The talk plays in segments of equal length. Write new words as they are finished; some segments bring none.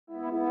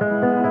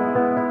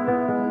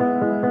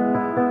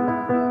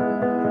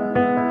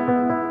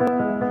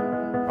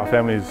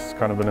family's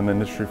kind of been in the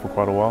industry for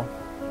quite a while,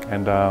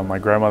 and my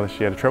grandmother,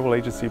 she had a travel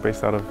agency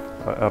based out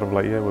of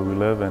Laie, where we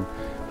live, and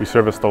we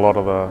serviced a lot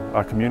of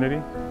our community.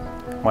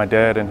 My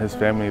dad and his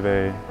family,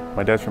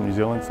 my dad's from New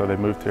Zealand, so they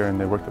moved here and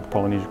they worked at the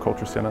Polynesia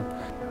Culture Center.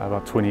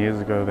 About 20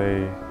 years ago,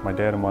 my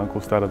dad and my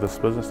uncle started this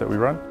business that we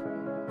run,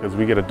 because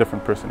we get a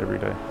different person every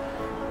day.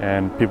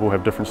 And people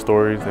have different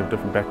stories, they have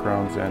different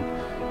backgrounds, and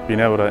being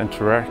able to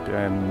interact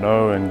and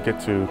know and get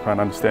to kind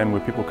of understand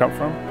where people come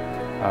from,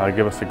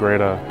 give us a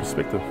greater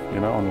perspective,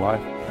 on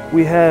life.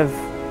 We have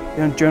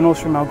journals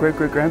from our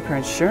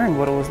great-great-grandparents sharing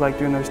what it was like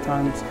during those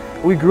times.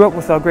 We grew up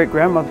with our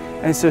great-grandmother,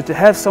 and so to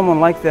have someone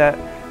like that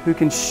who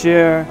can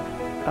share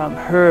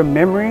her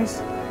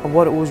memories of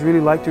what it was really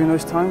like during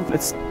those times,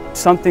 it's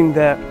something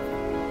that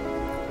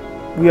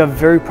we are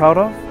very proud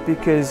of,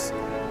 because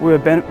we're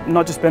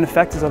not just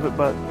benefactors of it,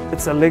 but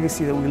it's a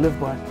legacy that we live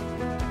by.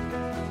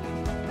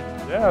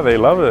 Yeah, they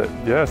love it.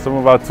 Yeah, some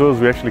of our tours,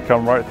 we actually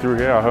come right through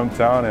here, our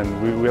hometown,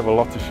 and we have a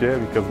lot to share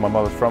because my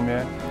mother's from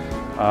here.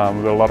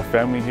 We've got a lot of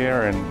family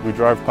here, and we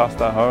drive past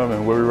our home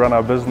and where we run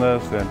our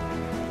business and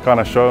kind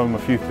of show them a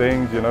few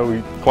things.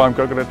 We climb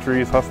coconut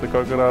trees, husk the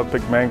coconut,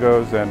 pick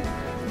mangoes, and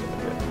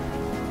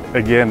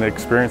again, the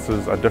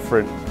experiences are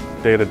different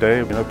day to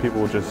day.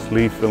 People will just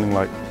leave feeling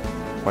like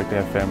they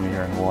have family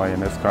here in Hawaii,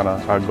 and that's kind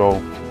of our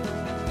goal.